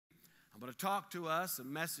I'm going to talk to us a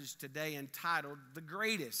message today entitled, The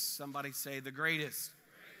Greatest. Somebody say, The Greatest.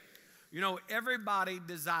 You know, everybody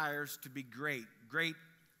desires to be great. Great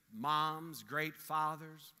moms, great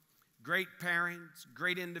fathers, great parents,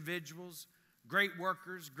 great individuals, great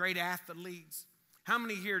workers, great athletes. How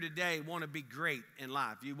many here today want to be great in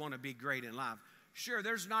life? You want to be great in life. Sure,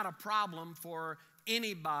 there's not a problem for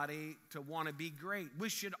anybody to want to be great. We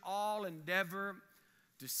should all endeavor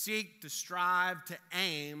to seek, to strive, to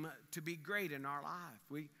aim to be great in our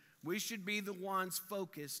life. We should be the ones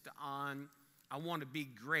focused on, I want to be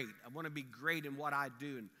great. I want to be great in what I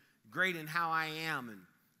do and great in how I am and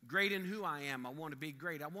great in who I am. I want to be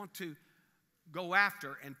great. I want to go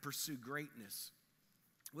after and pursue greatness.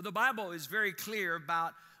 Well, the Bible is very clear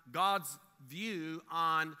about God's view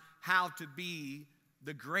on how to be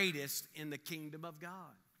the greatest in the kingdom of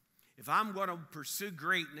God. If I'm going to pursue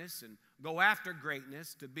greatness and go after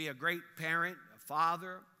greatness, to be a great parent, a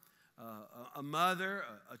father, a mother,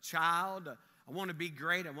 a child, I want to be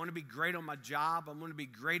great. I want to be great on my job. I want to be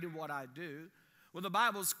great in what I do. Well, the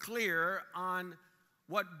Bible's clear on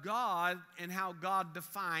what God and how God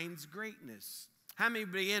defines greatness. How many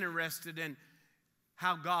would be interested in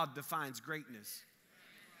how God defines greatness?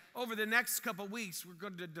 Over the next couple of weeks, we're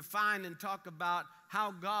going to define and talk about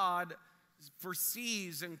how God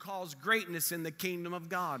foresees and calls greatness in the kingdom of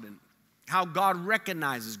God, and how God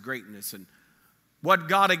recognizes greatness, and what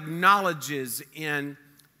God acknowledges in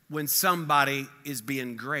when somebody is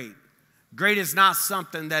being great. Great is not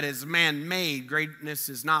something that is man-made. Greatness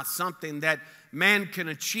is not something that man can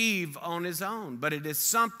achieve on his own, but it is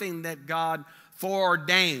something that God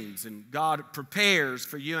foreordains and God prepares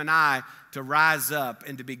for you and I to rise up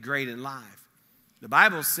and to be great in life. The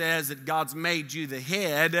Bible says that God's made you the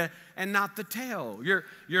head and not the tail.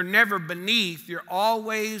 You're never beneath, you're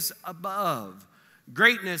always above.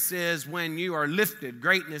 Greatness is when you are lifted.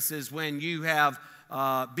 Greatness is when you have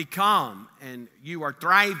become and you are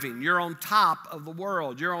thriving. You're on top of the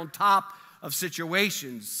world. You're on top of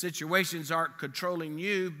situations. Situations aren't controlling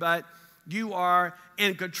you, but you are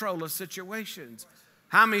in control of situations.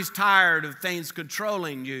 How many's tired of things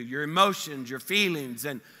controlling you? Your emotions, your feelings,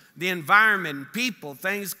 and the environment, and people,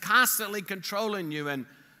 things constantly controlling you, and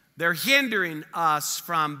they're hindering us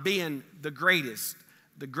from being the greatest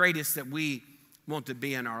that we want to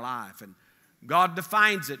be in our life. And God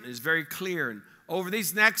defines it and is very clear. And over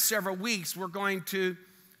these next several weeks, we're going to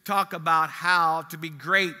talk about how to be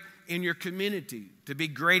great in your community, to be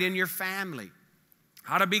great in your family,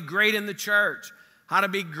 how to be great in the church, how to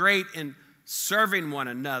be great in serving one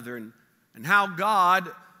another, and how God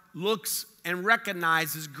looks and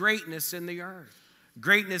recognizes greatness in the earth.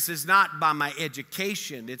 Greatness is not by my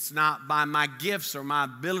education. It's not by my gifts or my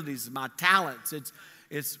abilities, my talents.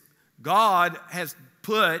 It's God has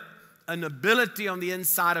put an ability on the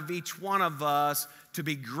inside of each one of us to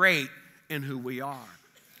be great in who we are,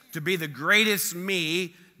 to be the greatest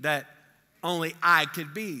me that only I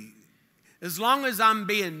could be. As long as I'm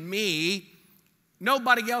being me,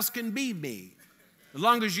 nobody else can be me. As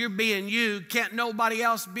long as you're being you, can't nobody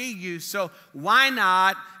else be you. So why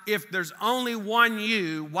not, if there's only one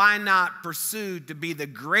you, why not pursue to be the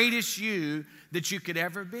greatest you that you could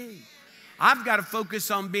ever be? I've got to focus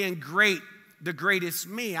on being great, the greatest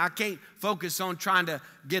me. I can't focus on trying to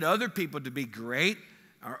get other people to be great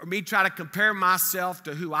or me try to compare myself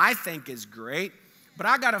to who I think is great. But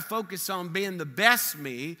I got to focus on being the best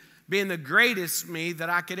me, being the greatest me that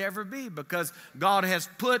I could ever be, because God has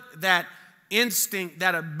put that instinct,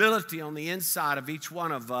 that ability on the inside of each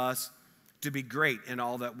one of us to be great in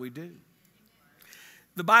all that we do.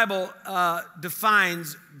 The Bible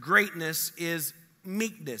defines greatness is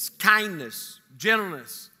meekness, kindness,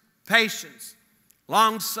 gentleness, patience,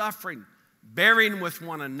 long-suffering, bearing with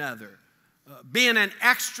one another, being an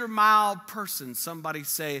extra mile person. Somebody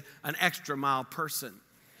say an extra mile person.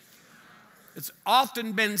 It's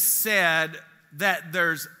often been said that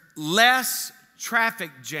there's less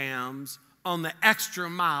traffic jams on the extra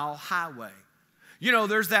mile highway. You know,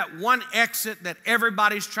 there's that one exit that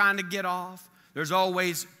everybody's trying to get off. There's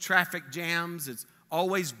always traffic jams. It's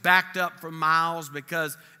always backed up for miles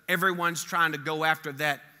because everyone's trying to go after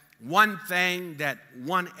that one thing, that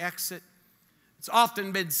one exit. It's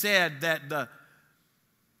often been said that the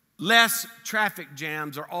less traffic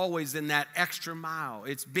jams are always in that extra mile.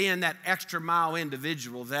 It's being that extra mile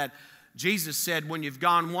individual that Jesus said, when you've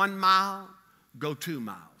gone 1 mile, go 2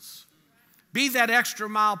 miles. Be that extra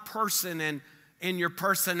mile person in your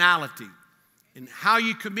personality, in how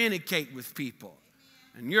you communicate with people,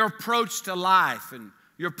 and your approach to life, and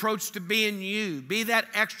your approach to being you. Be that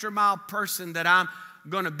extra mile person that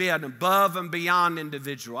going to be an above and beyond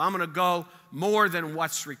individual. I'm going to go more than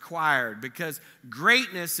what's required, because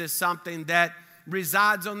greatness is something that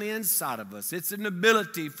resides on the inside of us. It's an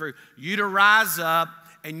ability for you to rise up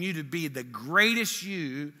and you to be the greatest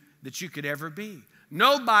you that you could ever be.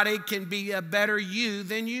 Nobody can be a better you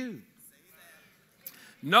than you.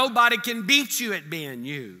 Nobody can beat you at being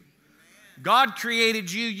you. God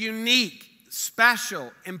created you unique,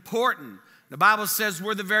 special, important. The Bible says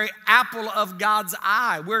we're the very apple of God's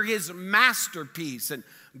eye. We're His masterpiece, and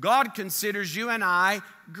God considers you and I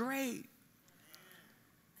great.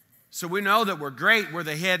 So we know that we're great. We're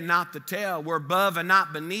the head, not the tail. We're above and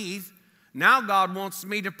not beneath. Now God wants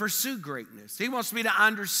me to pursue greatness. He wants me to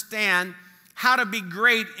understand how to be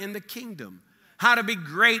great in the kingdom, how to be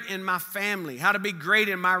great in my family, how to be great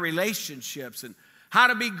in my relationships, and how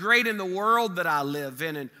to be great in the world that I live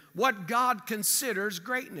in, and what God considers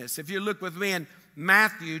greatness. If you look with me in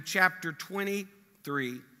Matthew chapter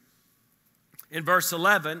 23, in verse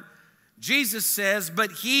 11, Jesus says,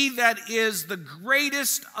 "But he that is the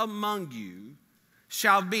greatest among you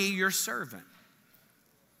shall be your servant."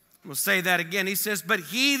 We'll say that again. He says, "But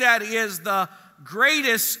he that is the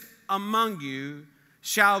greatest among you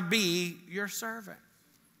shall be your servant."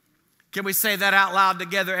 Can we say that out loud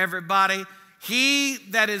together, everybody? He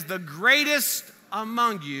that is the greatest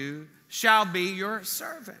among you shall be your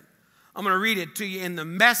servant. I'm going to read it to you in the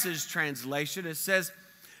Message translation. It says,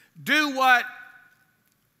 do you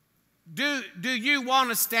want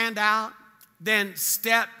to stand out? Then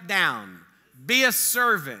step down. Be a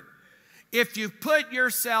servant. If you put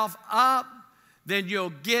yourself up, then you'll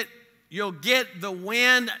get the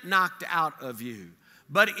wind knocked out of you.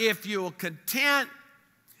 But if you'll content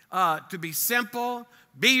to be simple,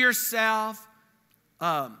 be yourself,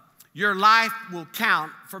 your life will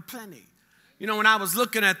count for plenty. You know, when I was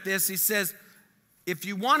looking at this, he says, if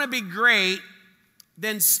you want to be great,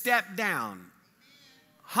 then step down.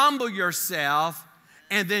 Humble yourself,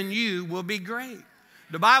 and then you will be great.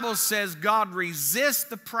 The Bible says God resists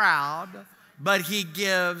the proud, but He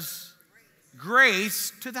gives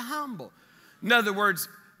grace to the humble. In other words,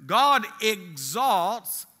 God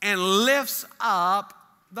exalts and lifts up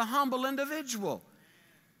the humble individual.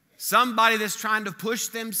 Somebody that's trying to push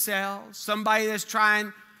themselves, somebody that's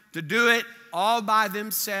trying to do it all by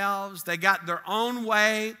themselves. They got their own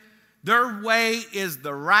way. Their way is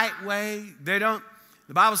the right way. The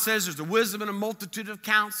Bible says there's a wisdom and a multitude of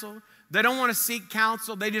counsel. They don't want to seek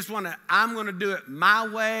counsel. They just want to, I'm going to do it my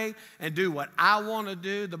way and do what I want to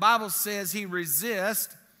do. The Bible says He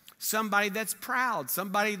resists somebody that's proud,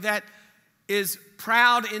 somebody that is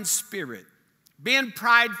proud in spirit. Being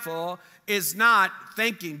prideful is not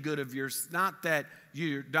thinking good of yourself, not that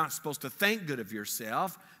you're not supposed to think good of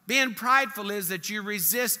yourself. Being prideful is that you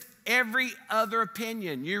resist every other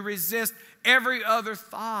opinion. You resist every other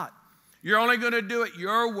thought. You're only going to do it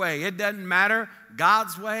your way. It doesn't matter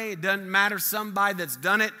God's way. It doesn't matter somebody that's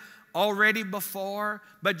done it already before,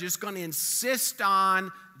 but just going to insist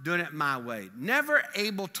on doing it my way. Never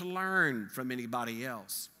able to learn from anybody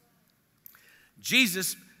else.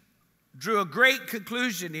 Jesus drew a great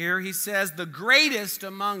conclusion here. He says, the greatest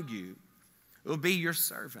among you will be your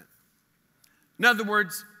servant. In other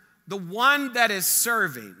words, the one that is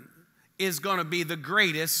serving is going to be the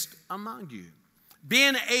greatest among you.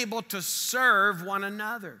 Being able to serve one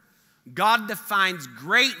another. God defines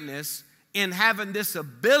greatness in having this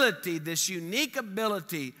ability, this unique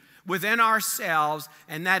ability within ourselves,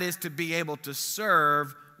 and that is to be able to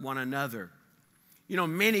serve one another. You know,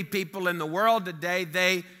 many people in the world today,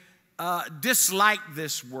 they dislike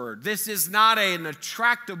this word. This is not an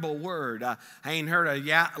attractable word. I ain't heard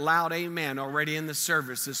a loud amen already in the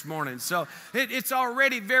service this morning. So it's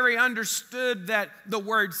already very understood that the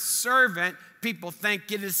word servant, people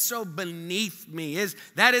think it is so beneath me.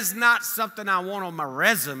 That is not something I want on my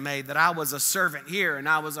resume, that I was a servant here and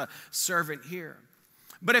I was a servant here.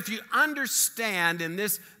 But if you understand in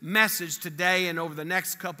this message today and over the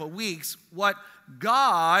next couple of weeks what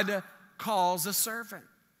God calls a servant.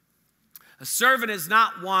 A servant is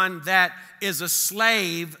not one that is a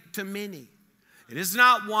slave to many. It is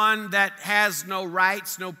not one that has no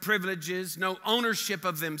rights, no privileges, no ownership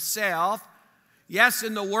of themselves. Yes,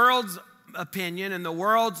 in the world's opinion, in the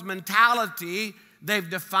world's mentality, they've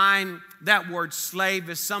defined that word slave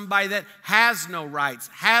as somebody that has no rights,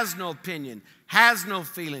 has no opinion, has no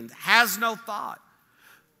feelings, has no thought.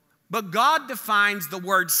 But God defines the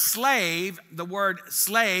word slave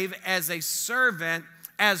as a servant,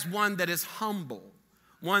 as one that is humble,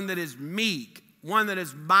 one that is meek, one that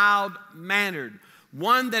is mild-mannered,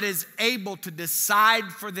 one that is able to decide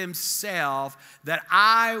for themselves that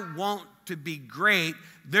I want to be great,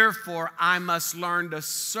 therefore I must learn to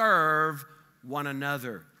serve one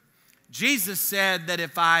another. Jesus said that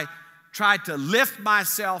if I try to lift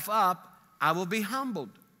myself up, I will be humbled.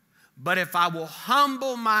 But if I will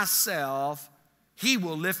humble myself, He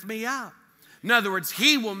will lift me up. In other words,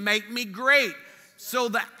 He will make me great. So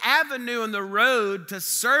the avenue and the road to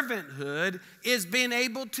servanthood is being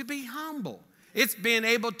able to be humble. It's being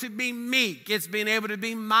able to be meek. It's being able to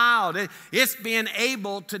be mild. It's being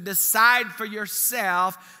able to decide for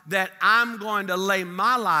yourself that I'm going to lay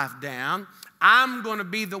my life down. I'm going to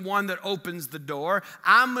be the one that opens the door.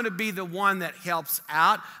 I'm going to be the one that helps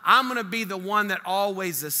out. I'm going to be the one that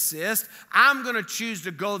always assists. I'm going to choose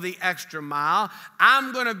to go the extra mile.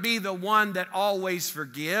 I'm going to be the one that always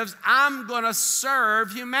forgives. I'm going to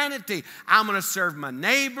serve humanity. I'm going to serve my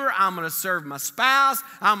neighbor. I'm going to serve my spouse.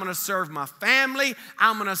 I'm going to serve my family.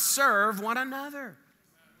 I'm going to serve one another.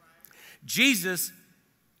 Jesus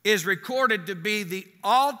is recorded to be the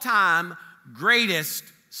all-time greatest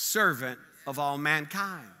servant of all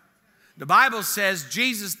mankind. The Bible says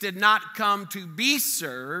Jesus did not come to be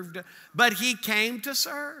served, but He came to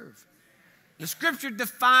serve. The scripture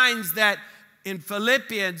defines that in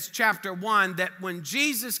Philippians chapter 1, that when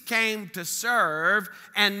Jesus came to serve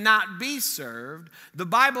and not be served, the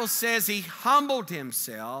Bible says He humbled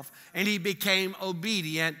Himself and He became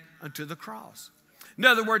obedient unto the cross. In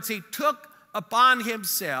other words, He took upon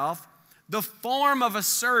Himself the form of a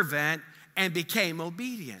servant and became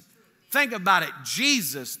obedient. Think about it.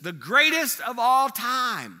 Jesus, the greatest of all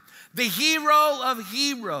time, the hero of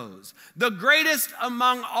heroes, the greatest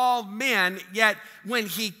among all men, yet when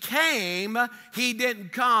He came, He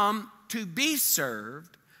didn't come to be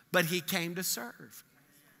served, but He came to serve.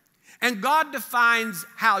 And God defines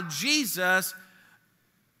how Jesus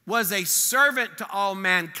was a servant to all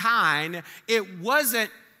mankind. It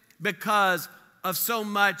wasn't because of so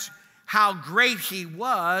much how great He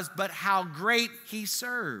was, but how great He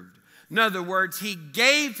served. In other words, He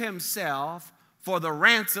gave Himself for the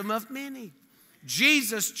ransom of many.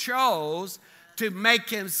 Jesus chose to make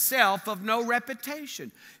Himself of no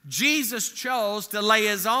reputation. Jesus chose to lay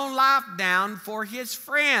His own life down for His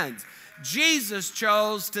friends. Jesus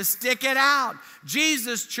chose to stick it out.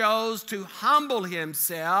 Jesus chose to humble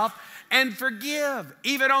Himself and forgive.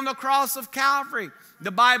 Even on the cross of Calvary,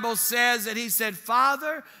 the Bible says that He said,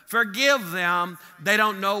 Father, forgive them. They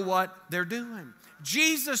don't know what they're doing.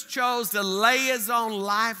 Jesus chose to lay His own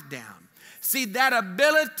life down. See, that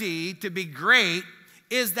ability to be great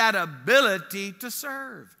is that ability to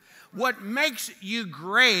serve. What makes you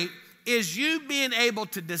great is you being able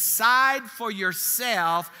to decide for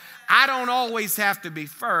yourself, I don't always have to be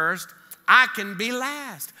first, I can be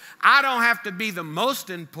last. I don't have to be the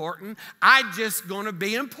most important, I just going to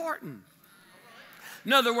be important.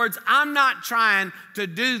 In other words, I'm not trying to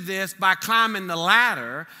do this by climbing the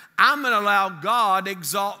ladder. I'm going to allow God to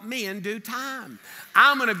exalt me in due time.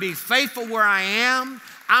 I'm going to be faithful where I am.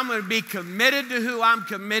 I'm going to be committed to who I'm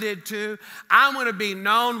committed to. I'm going to be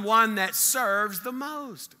known one that serves the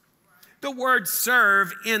most. The word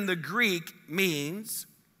serve in the Greek means,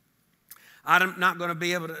 I'm not going to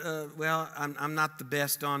be able to, I'm not the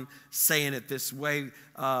best on saying it this way,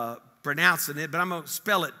 pronouncing it, but I'm going to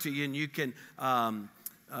spell it to you and you can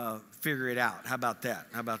figure it out. How about that?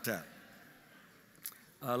 How about that?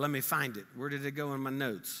 Let me find it. Where did it go in my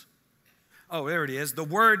notes? Oh, there it is. The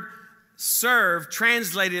word serve,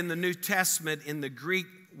 translated in the New Testament in the Greek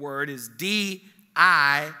word, is D-I-A-K-O-N-E-O.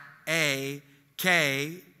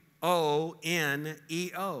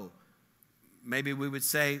 Maybe we would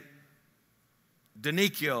say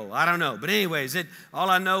Denikio. I don't know. But anyways, all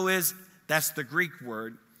I know is that's the Greek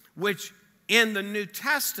word, which in the New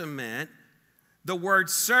Testament, the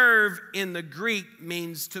word serve in the Greek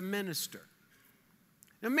means to minister.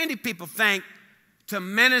 Now, many people think to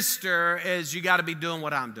minister is you got to be doing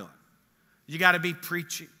what I'm doing. You got to be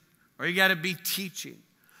preaching or you got to be teaching.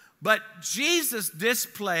 But Jesus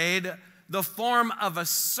displayed the form of a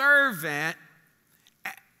servant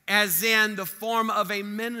as in the form of a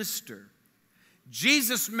minister.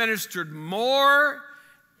 Jesus ministered more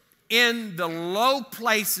in the low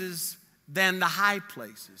places than the high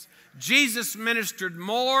places. Jesus ministered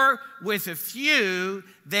more with a few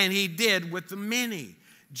than He did with the many.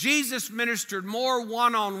 Jesus ministered more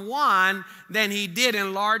one-on-one than He did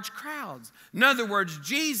in large crowds. In other words,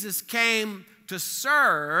 Jesus came to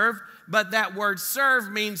serve, but that word serve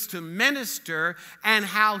means to minister, and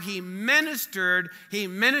how He ministered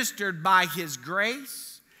by His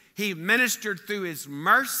grace. He ministered through His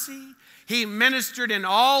mercy. He ministered in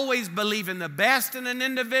always believing the best in an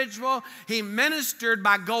individual. He ministered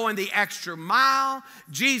by going the extra mile.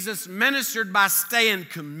 Jesus ministered by staying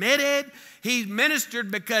committed. He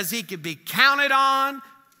ministered because he could be counted on.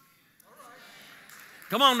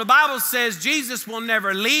 Come on, the Bible says Jesus will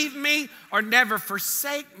never leave me or never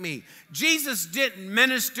forsake me. Jesus didn't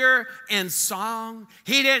minister in song.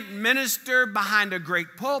 He didn't minister behind a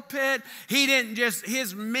great pulpit.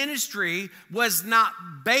 His ministry was not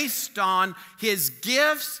based on his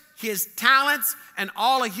gifts, his talents, and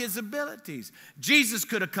all of his abilities. Jesus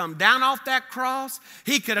could have come down off that cross.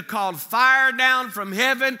 He could have called fire down from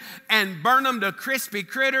heaven and burned them to crispy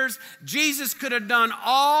critters. Jesus could have done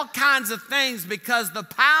all kinds of things because the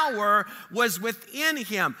power was within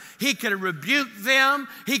him. He could have rebuked them.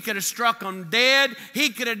 He could have struck them dead. He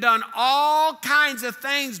could have done all kinds of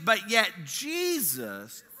things, but yet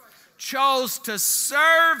Jesus chose to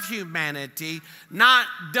serve humanity, not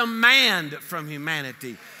demand from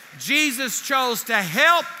humanity. Jesus chose to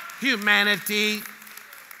help humanity.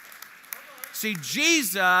 See,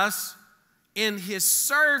 Jesus, in his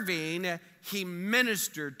serving, he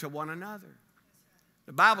ministered to one another.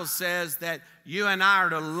 The Bible says that you and I are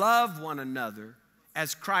to love one another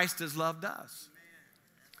as Christ has loved us.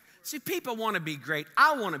 See, people want to be great.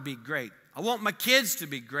 I want to be great. I want my kids to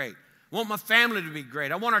be great. I want my family to be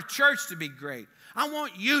great. I want our church to be great. I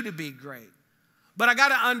want you to be great. But I got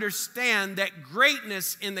to understand that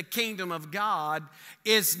greatness in the kingdom of God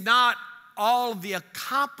is not all the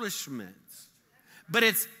accomplishments, but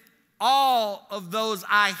it's all of those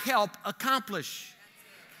I help accomplish.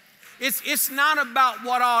 It's not about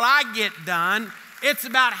what all I get done. It's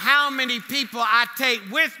about how many people I take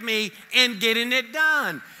with me in getting it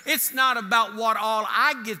done. It's not about what all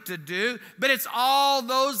I get to do, but it's all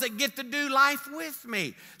those that get to do life with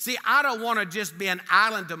me. See, I don't want to just be an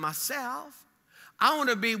island to myself. I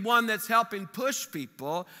want to be one that's helping push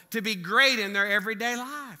people to be great in their everyday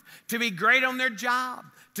life, to be great on their job,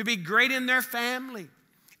 to be great in their family.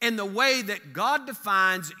 And the way that God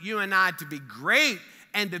defines you and I to be great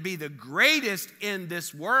and to be the greatest in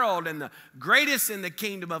this world and the greatest in the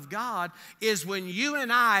kingdom of God is when you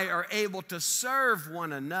and I are able to serve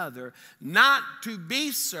one another, not to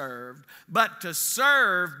be served, but to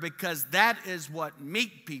serve because that is what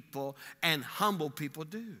meek people and humble people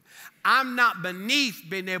do. I'm not beneath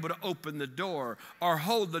being able to open the door or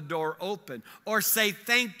hold the door open or say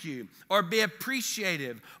thank you or be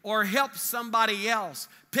appreciative or help somebody else,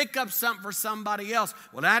 pick up something for somebody else.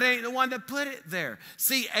 Well, that ain't the one that put it there.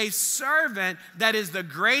 See, a servant that is the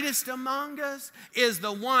greatest among us is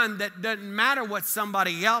the one that doesn't matter what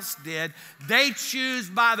somebody else did. They choose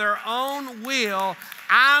by their own will,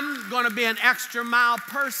 I'm going to be an extra mile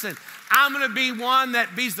person. I'm going to be one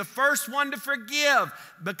that be the first one to forgive.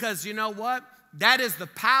 Because you know what? That is the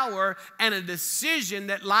power and a decision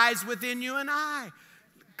that lies within you and I.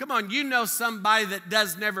 Come on, you know somebody that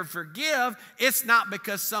does never forgive. It's not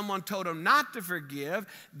because someone told them not to forgive.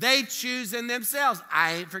 They choose in themselves,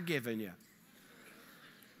 I ain't forgiving you.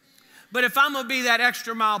 But if I'm going to be that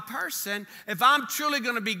extra mile person, if I'm truly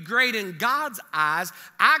going to be great in God's eyes,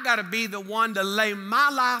 I got to be the one to lay my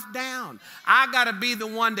life down. I got to be the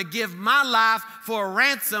one to give my life for a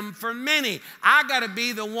ransom for many. I got to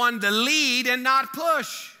be the one to lead and not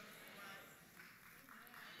push.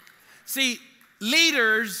 See,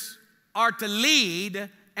 leaders are to lead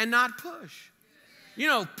and not push. You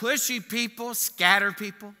know, pushy people scatter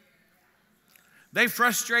people. They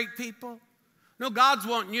frustrate people. No, God's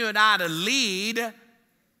wanting you and I to lead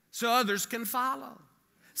so others can follow.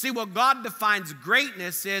 See, what God defines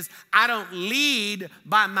greatness is I don't lead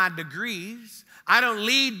by my degrees. I don't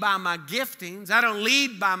lead by my giftings. I don't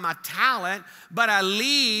lead by my talent, but I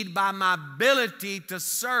lead by my ability to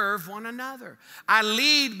serve one another. I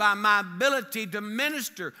lead by my ability to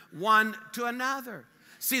minister one to another.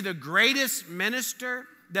 See, the greatest minister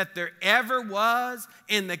that there ever was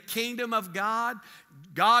in the kingdom of God,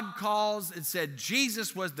 God calls and said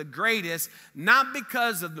Jesus was the greatest, not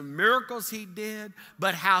because of the miracles he did,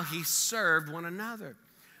 but how he served one another.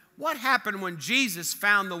 What happened when Jesus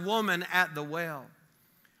found the woman at the well?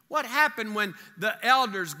 What happened when the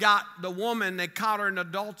elders got the woman, they caught her in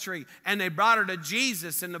adultery, and they brought her to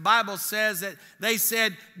Jesus? And the Bible says that they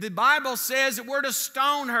said, the Bible says that we're to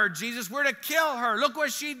stone her, Jesus. We're to kill her. Look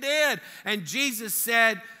what she did. And Jesus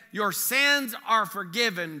said, your sins are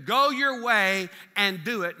forgiven. Go your way and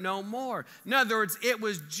do it no more. In other words, it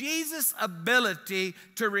was Jesus' ability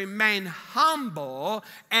to remain humble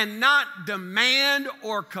and not demand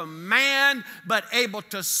or command, but able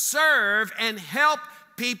to serve and help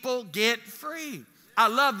people get free. I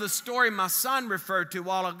love the story my son referred to a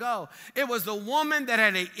while ago. It was the woman that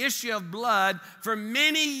had an issue of blood for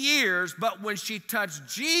many years, but when she touched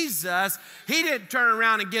Jesus, he didn't turn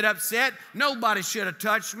around and get upset. Nobody should have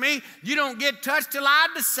touched me. You don't get touched till I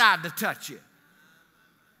decide to touch you.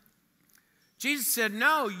 Jesus said,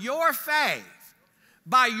 no, your faith,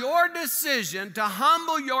 by your decision to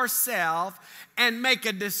humble yourself and make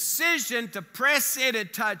a decision to press in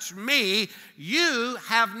and touch me, you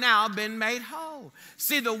have now been made whole.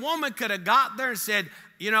 See, the woman could have got there and said,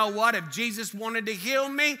 you know what, if Jesus wanted to heal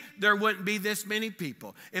me, there wouldn't be this many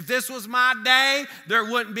people. If this was my day, there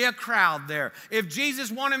wouldn't be a crowd there. If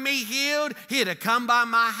Jesus wanted me healed, he'd have come by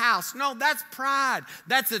my house. No, that's pride.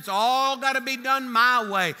 It's all got to be done my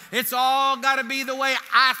way. It's all got to be the way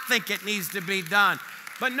I think it needs to be done.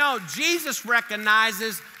 But no, Jesus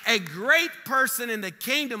recognizes a great person in the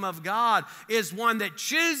kingdom of God is one that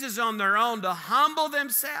chooses on their own to humble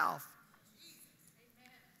themselves.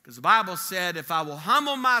 Because the Bible said, if I will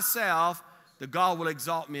humble myself, that God will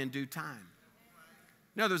exalt me in due time.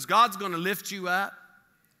 In other words, God's going to lift you up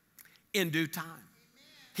in due time.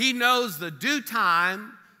 He knows the due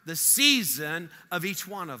time, the season of each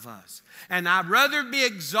one of us. And I'd rather be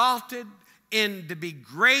exalted to be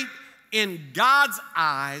great in God's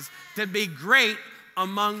eyes to be great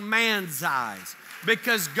among man's eyes.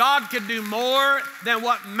 Because God could do more than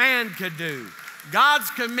what man could do. God's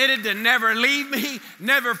committed to never leave me,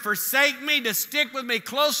 never forsake me, to stick with me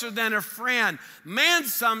closer than a friend. Man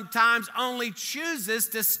sometimes only chooses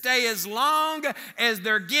to stay as long as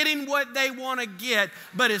they're getting what they want to get.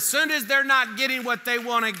 But as soon as they're not getting what they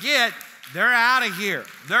want to get, they're out of here.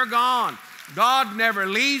 They're gone. God never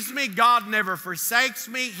leaves me. God never forsakes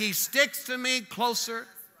me. He sticks to me closer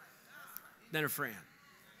than a friend.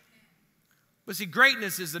 But see,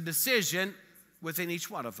 greatness is a decision within each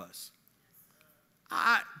one of us.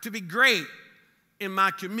 To be great in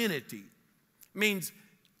my community means,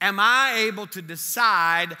 am I able to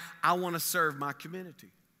decide I want to serve my community?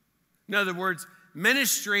 In other words,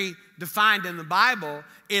 ministry defined in the Bible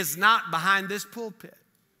is not behind this pulpit.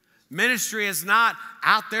 Ministry is not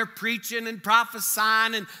out there preaching and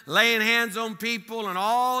prophesying and laying hands on people and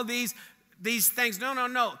all these things.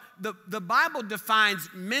 No. The Bible defines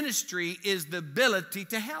ministry is the ability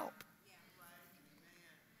to help.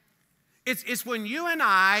 It's when you and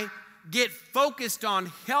I get focused on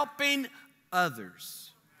helping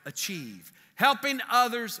others achieve, helping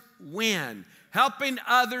others win, helping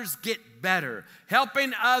others get better,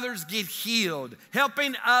 helping others get healed,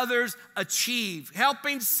 helping others achieve,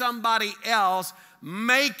 helping somebody else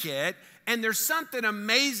make it. And there's something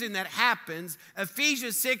amazing that happens.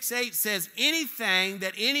 Ephesians 6:8 says, anything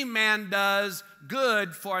that any man does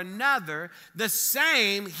good for another, the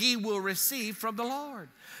same he will receive from the Lord.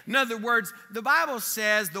 In other words, the Bible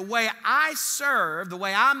says the way I serve, the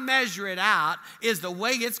way I measure it out, is the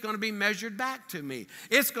way it's going to be measured back to me.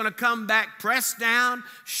 It's going to come back pressed down,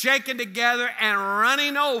 shaken together, and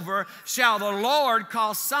running over shall the Lord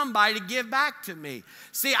cause somebody to give back to me.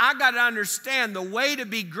 See, I got to understand the way to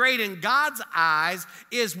be great in God's eyes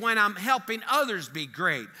is when I'm helping others be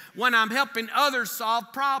great, when I'm helping others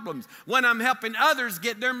solve problems, when I'm helping others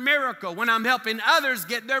get their miracle, when I'm helping others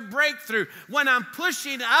get their breakthrough, when I'm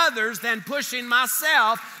pushing others than pushing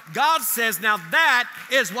myself. God says, now that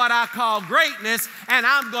is what I call greatness, and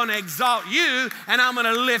I'm going to exalt you, and I'm going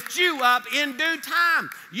to lift you up in due time.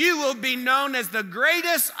 You will be known as the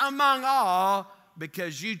greatest among all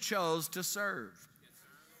because you chose to serve.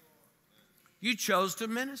 You chose to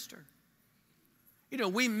minister. You know,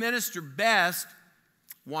 we minister best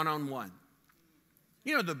one-on-one.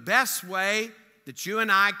 You know, the best way that you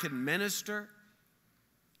and I can minister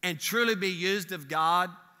and truly be used of God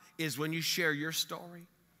is when you share your story,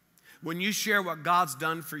 when you share what God's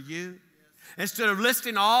done for you. Instead of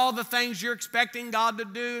listing all the things you're expecting God to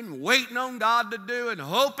do and waiting on God to do and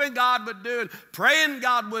hoping God would do and praying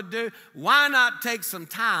God would do, why not take some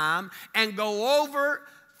time and go over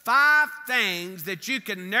 5 things that you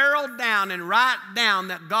can narrow down and write down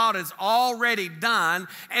that God has already done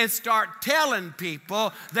and start telling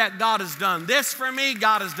people that God has done this for me,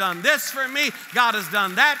 God has done this for me, God has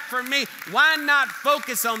done that for me. Why not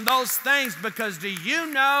focus on those things? Because do you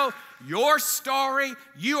know your story?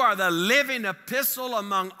 You are the living epistle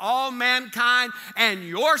among all mankind, and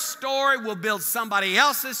your story will build somebody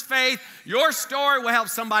else's faith. Your story will help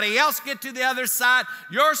somebody else get to the other side.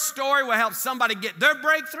 Your story will help somebody get their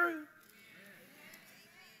breakthrough.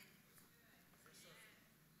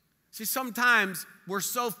 See, sometimes we're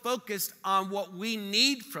so focused on what we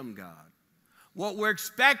need from God, what we're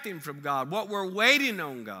expecting from God, what we're waiting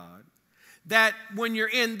on God, that when you're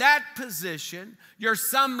in that position, you're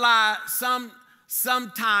sometimes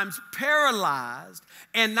sometimes paralyzed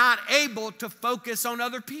and not able to focus on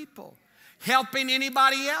other people, helping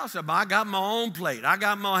anybody else. I got my own plate. I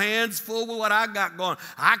got my hands full with what I got going.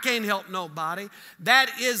 I can't help nobody. That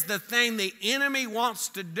is the thing the enemy wants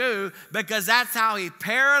to do, because that's how he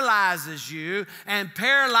paralyzes you and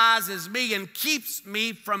paralyzes me and keeps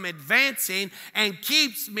me from advancing and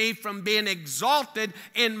keeps me from being exalted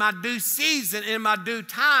in my due season, in my due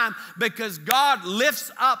time, because God lifts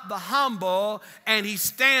up the humble and he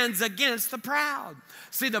stands against the proud.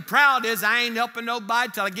 See, the proud is, I ain't helping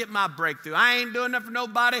nobody till I get my breakthrough. I ain't doing nothing for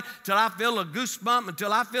nobody till I feel a goosebump.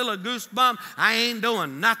 Until I feel a goosebump, I ain't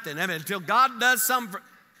doing nothing. I mean, until God does something for...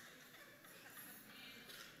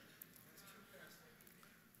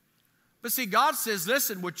 But see, God says,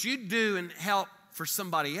 listen, what you do and help for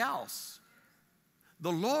somebody else,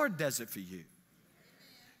 the Lord does it for you.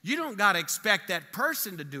 You don't got to expect that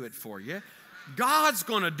person to do it for you. God's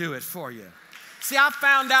going to do it for you. See, I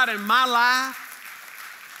found out in my life,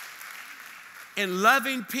 in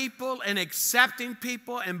loving people and accepting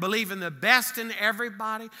people and believing the best in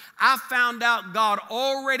everybody, I found out God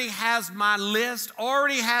already has my list,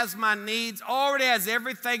 already has my needs, already has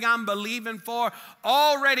everything I'm believing for,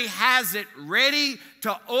 already has it ready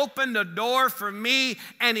to open the door for me,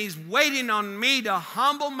 and he's waiting on me to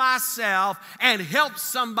humble myself and help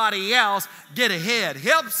somebody else get ahead,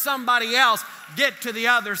 help somebody else get to the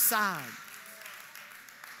other side.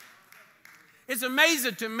 It's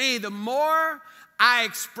amazing to me, the more I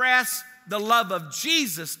express the love of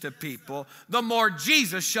Jesus to people, the more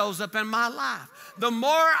Jesus shows up in my life. The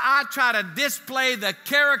more I try to display the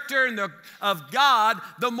character of God,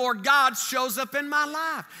 the more God shows up in my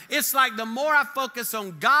life. It's like the more I focus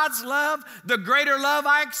on God's love, the greater love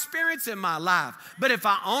I experience in my life. But if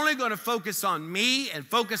I'm only going to focus on me and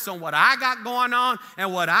focus on what I got going on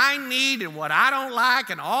and what I need and what I don't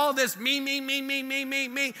like and all this me,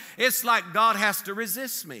 it's like God has to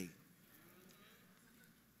resist me.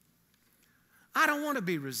 I don't want to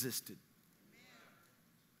be resisted.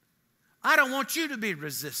 I don't want you to be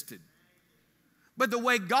resisted. But the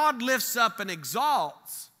way God lifts up and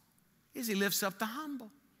exalts is he lifts up the humble,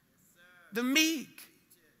 the meek,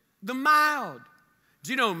 the mild.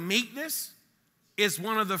 Do you know meekness is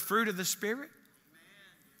one of the fruit of the Spirit?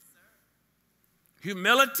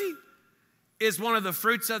 Humility is one of the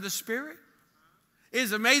fruits of the Spirit. It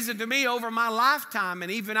is amazing to me over my lifetime, and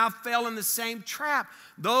even I fell in the same trap.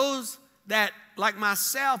 Those that, like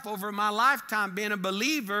myself, over my lifetime being a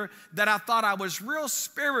believer, that I thought I was real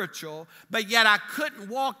spiritual, but yet I couldn't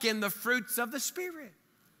walk in the fruits of the Spirit.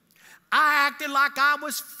 I acted like I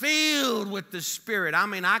was filled with the Spirit. I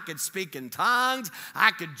mean, I could speak in tongues,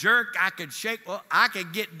 I could jerk, I could shake, well, I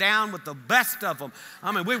could get down with the best of them.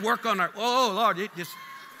 I mean, we work on our, oh Lord, it just...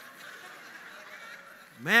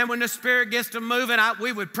 Man, when the Spirit gets to moving,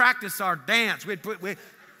 we would practice our dance.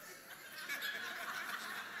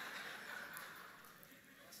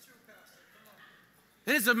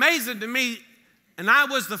 And it's amazing to me, and I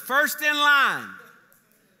was the first in line.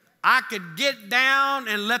 I could get down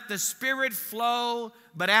and let the Spirit flow,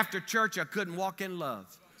 but after church, I couldn't walk in love.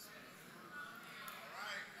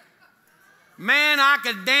 Man, I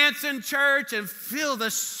could dance in church and feel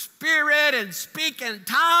the Spirit and speak in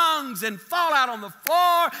tongues and fall out on the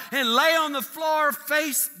floor and lay on the floor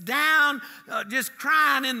face down, just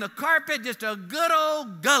crying in the carpet, just a good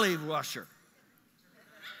old gully washer.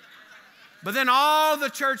 But then all the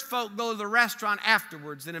church folk go to the restaurant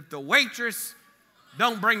afterwards, and if the waitress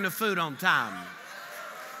don't bring the food on time,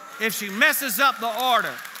 if she messes up the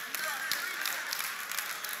order,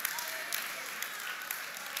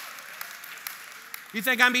 you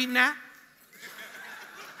think I'm eating that?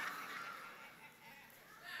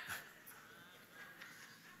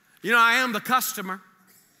 You know, I am the customer.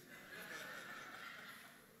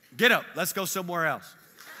 Get up, let's go somewhere else.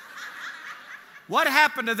 What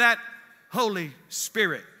happened to that Holy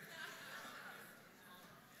Spirit?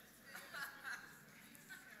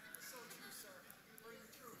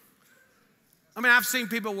 I mean, I've seen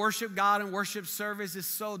people worship God in worship service. It's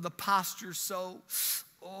so, the posture's so,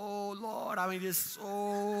 oh Lord, I mean, it's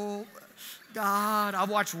so, God. I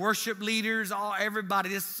watch worship leaders,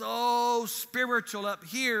 everybody is so spiritual up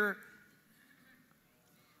here.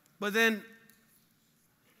 But then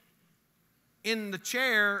in the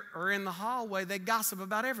chair or in the hallway, they gossip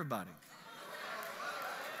about everybody.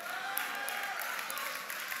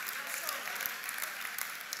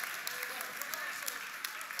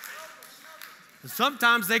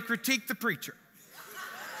 Sometimes they critique the preacher.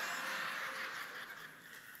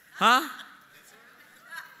 Huh?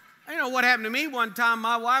 You know what happened to me one time?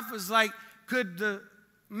 My wife was like, could the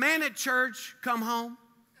man at church come home?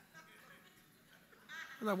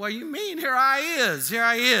 I'm like, what do you mean? Here I is. Here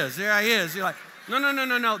I is. Here I is. You're like,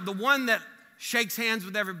 no. The one that shakes hands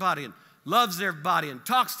with everybody and loves everybody and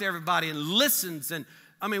talks to everybody and listens. And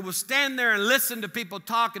will stand there and listen to people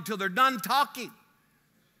talk until they're done talking.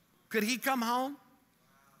 Could he come home?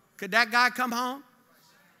 Could that guy come home?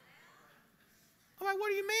 I'm like, what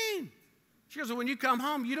do you mean? She goes, well, when you come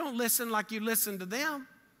home, you don't listen like you listen to them.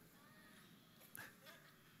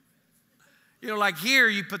 Like here,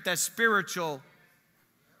 you put that spiritual.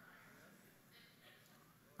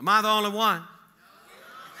 Am I the only one?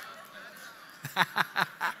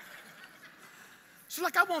 She's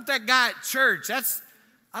like, I want that guy at church.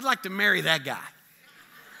 I'd like to marry that guy.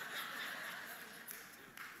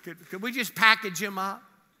 Could we just package him up?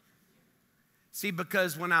 See,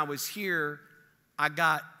 because when I was here, I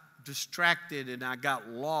got distracted and I got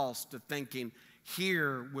lost to thinking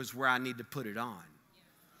here was where I need to put it on.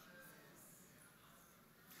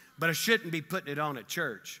 But I shouldn't be putting it on at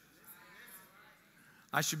church.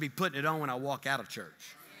 I should be putting it on when I walk out of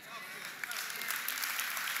church.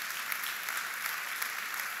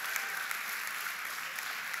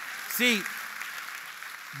 See,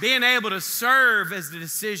 being able to serve is the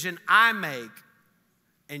decision I make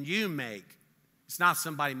and you make. It's not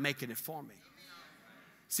somebody making it for me.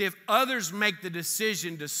 See, if others make the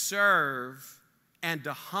decision to serve and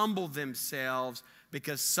to humble themselves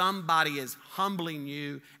because somebody is humbling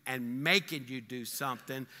you and making you do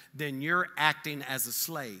something, then you're acting as a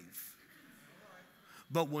slave.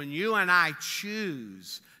 But when you and I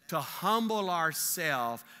choose to humble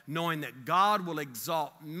ourselves, knowing that God will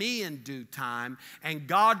exalt me in due time, and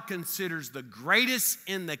God considers the greatest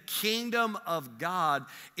in the kingdom of God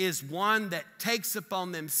is one that takes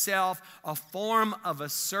upon themselves a form of a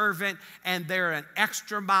servant, and they're an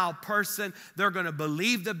extra mile person. They're going to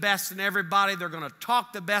believe the best in everybody. They're going to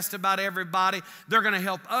talk the best about everybody. They're going to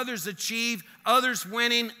help others achieve. Others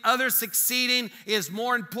winning, others succeeding is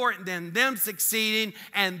more important than them succeeding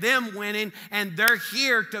and them winning. And they're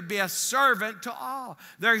here to be a servant to all.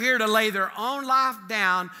 They're here to lay their own life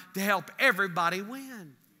down to help everybody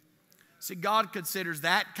win. See, God considers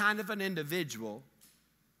that kind of an individual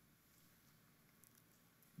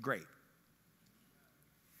great.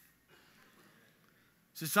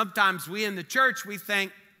 So sometimes we in the church, we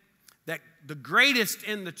think that the greatest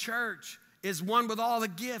in the church is one with all the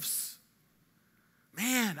gifts.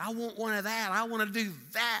 Man, I want one of that. I want to do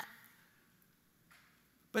that.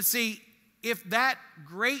 But see, if that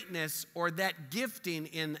greatness or that gifting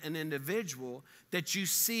in an individual that you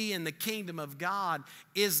see in the kingdom of God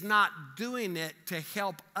is not doing it to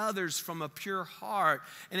help others from a pure heart,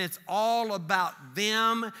 and it's all about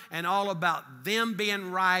them and all about them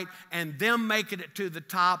being right and them making it to the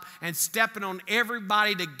top and stepping on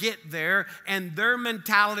everybody to get there, and their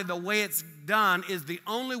mentality, the way it's done is the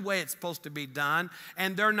only way it's supposed to be done,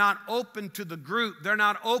 and they're not open to the group, they're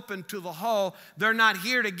not open to the whole, they're not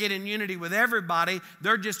here to get in unity with everybody,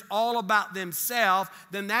 they're just all about themselves,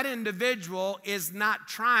 then that individual is not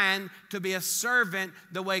trying to be a servant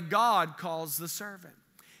the way God calls the servant.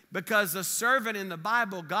 Because a servant in the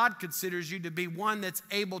Bible, God considers you to be one that's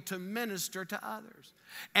able to minister to others.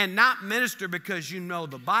 And not minister because you know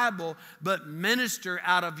the Bible, but minister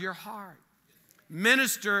out of your heart.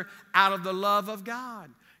 Minister out of the love of God.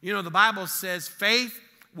 You know, the Bible says faith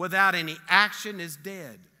without any action is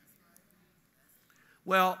dead.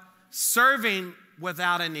 Well, serving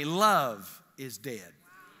without any love is dead.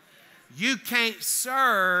 You can't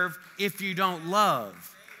serve if you don't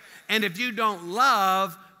love. And if you don't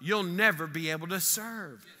love, you'll never be able to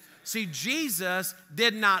serve. See, Jesus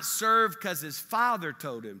did not serve because his Father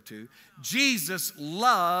told him to. Jesus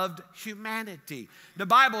loved humanity. The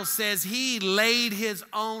Bible says he laid his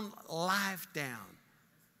own life down.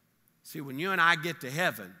 See, when you and I get to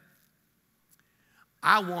heaven,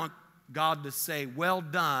 I want God to say, well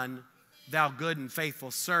done, thou good and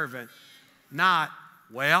faithful servant, not,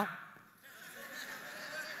 well,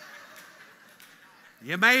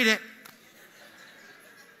 you made it.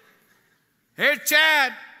 Here's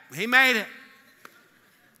Chad. He made it.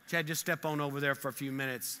 Chad, just step on over there for a few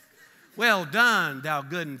minutes. Well done, thou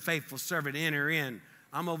good and faithful servant. Enter in.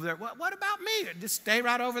 I'm over there. What about me? Just stay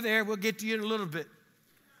right over there. We'll get to you in a little bit.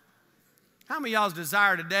 How many of y'all's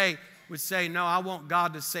desire today would say, no, I want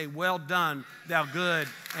God to say, well done, thou good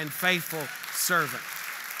and faithful servant.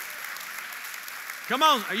 Come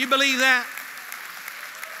on, you believe that?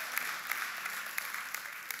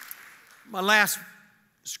 My last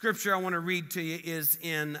scripture I want to read to you is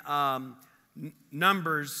in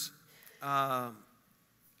Numbers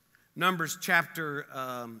chapter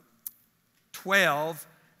 12,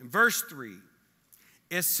 and verse 3.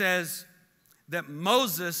 It says that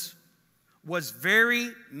Moses was very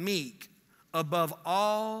meek above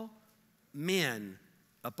all men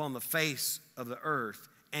upon the face of the earth,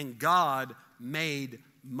 and God made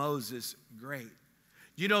Moses great.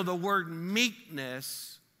 You know, the word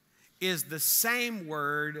meekness is the same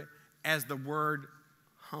word as the word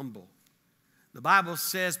humble. The Bible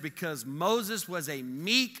says because Moses was a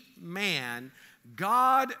meek man,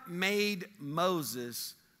 God made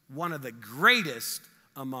Moses one of the greatest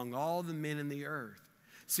among all the men in the earth.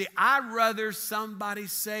 See, I'd rather somebody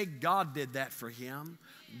say God did that for him.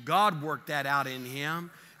 God worked that out in him.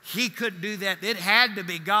 He couldn't do that. It had to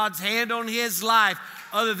be God's hand on his life.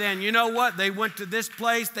 Other than, you know what, they went to this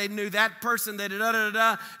place, they knew that person, they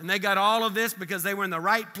da-da-da-da, and they got all of this because they were in the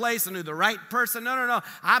right place and knew the right person. No.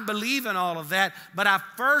 I believe in all of that, but I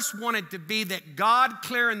first want it to be that God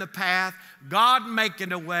clearing the path, God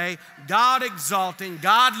making a way, God exalting,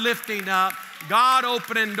 God lifting up, God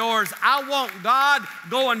opening doors. I want God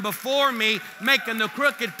going before me, making the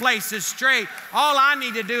crooked places straight. All I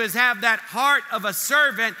need to do is have that heart of a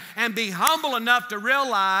servant and be humble enough to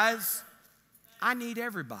realize I need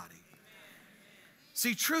everybody.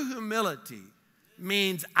 See, true humility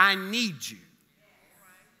means I need you.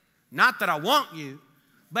 Not that I want you,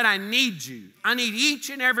 but I need you. I need each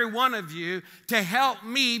and every one of you to help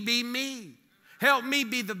me be me. Help me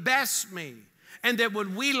be the best me. And that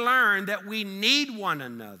when we learn that we need one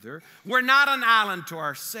another, we're not an island to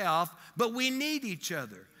ourselves, but we need each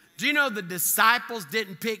other. Do you know the disciples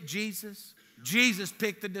didn't pick Jesus? Jesus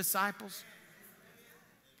picked the disciples.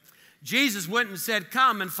 Jesus went and said,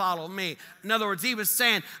 come and follow me. In other words, he was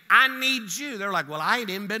saying, I need you. They're like, well, I ain't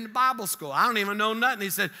even been to Bible school. I don't even know nothing. He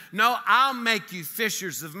said, no, I'll make you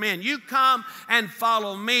fishers of men. You come and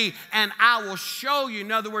follow me, and I will show you.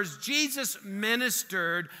 In other words, Jesus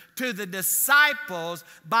ministered to the disciples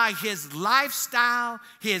by his lifestyle,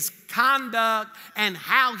 his conduct, and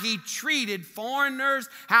how he treated foreigners,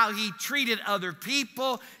 how he treated other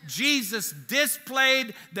people. Jesus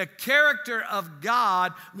displayed the character of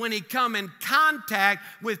God when he come in contact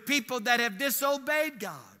with people that have disobeyed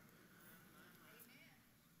God.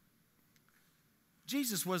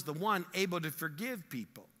 Jesus was the one able to forgive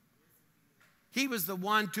people. He was the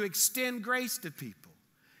one to extend grace to people.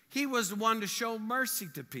 He was the one to show mercy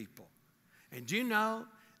to people. And do you know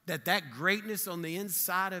that that greatness on the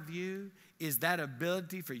inside of you is that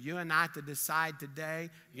ability for you and I to decide today,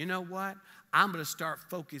 you know what? I'm going to start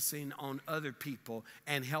focusing on other people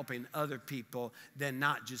and helping other people than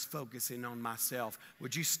not just focusing on myself.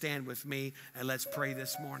 Would you stand with me and let's pray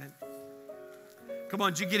this morning? Come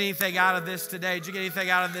on, did you get anything out of this today? Did you get anything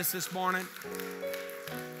out of this morning?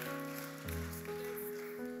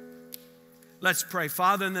 Let's pray.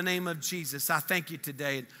 Father, in the name of Jesus, I thank you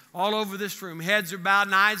today. All over this room, heads are bowed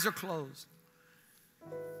and eyes are closed.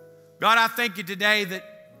 God, I thank you today that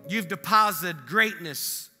you've deposited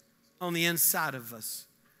greatness on the inside of us.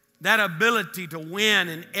 That ability to win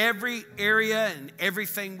in every area and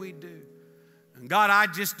everything we do. And God, I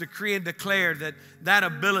just decree and declare that that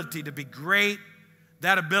ability to be great,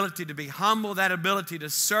 that ability to be humble, that ability to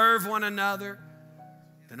serve one another,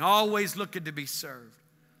 and always looking to be served.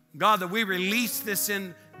 God, that we release this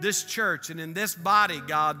in this church and in this body,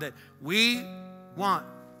 God, that we want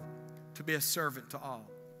to be a servant to all.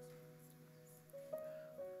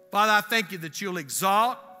 Father, I thank you that you'll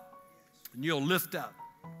exalt and you'll lift up.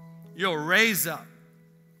 You'll raise up.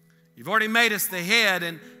 You've already made us the head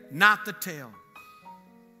and not the tail.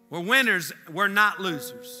 We're winners, we're not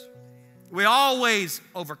losers. We always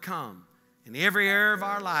overcome in every area of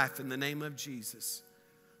our life in the name of Jesus.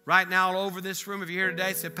 Right now, all over this room, if you're here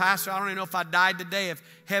today, say, Pastor, I don't even know if I died today, if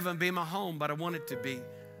heaven be my home, but I want it to be.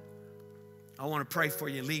 I want to pray for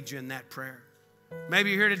you and lead you in that prayer. Maybe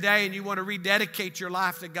you're here today and you want to rededicate your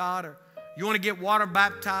life to God, or you want to get water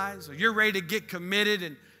baptized, or you're ready to get committed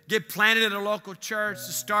and get planted in a local church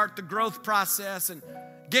to start the growth process and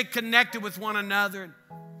get connected with one another and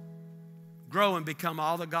grow and become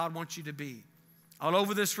all that God wants you to be. All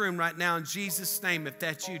over this room right now, in Jesus' name, if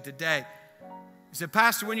that's you today. You said,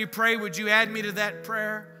 Pastor, when you pray, would you add me to that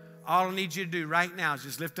prayer? All I need you to do right now is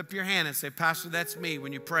just lift up your hand and say, Pastor, that's me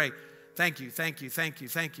when you pray. Thank you, thank you, thank you,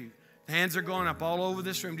 thank you. The hands are going up all over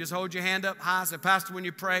this room. Just hold your hand up high. Say, Pastor, when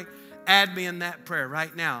you pray, add me in that prayer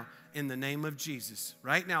right now in the name of Jesus.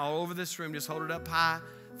 Right now, all over this room, just hold it up high.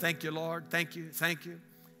 Thank you, Lord. Thank you, thank you.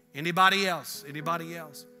 Anybody else? Anybody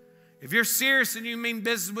else? If you're serious and you mean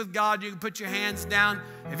business with God, you can put your hands down.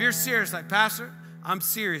 If you're serious, like, Pastor, I'm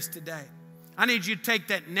serious today. I need you to take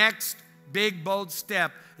that next big, bold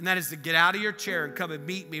step, and that is to get out of your chair and come and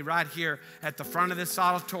meet me right here at the front of this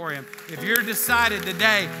auditorium. If you're decided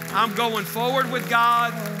today, I'm going forward with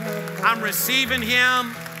God, I'm receiving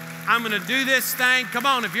Him, I'm going to do this thing. Come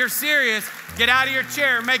on, if you're serious, get out of your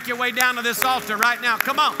chair and make your way down to this altar right now.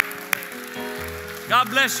 Come on. God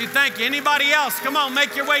bless you. Thank you. Anybody else? Come on,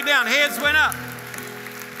 make your way down. Heads went up.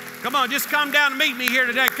 Come on, just come down and meet me here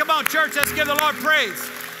today. Come on, church, let's give the Lord praise.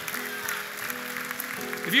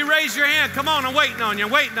 If you raise your hand, come on, I'm waiting on you.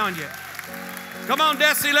 I'm waiting on you. Come on,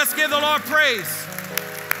 Desi, let's give the Lord praise.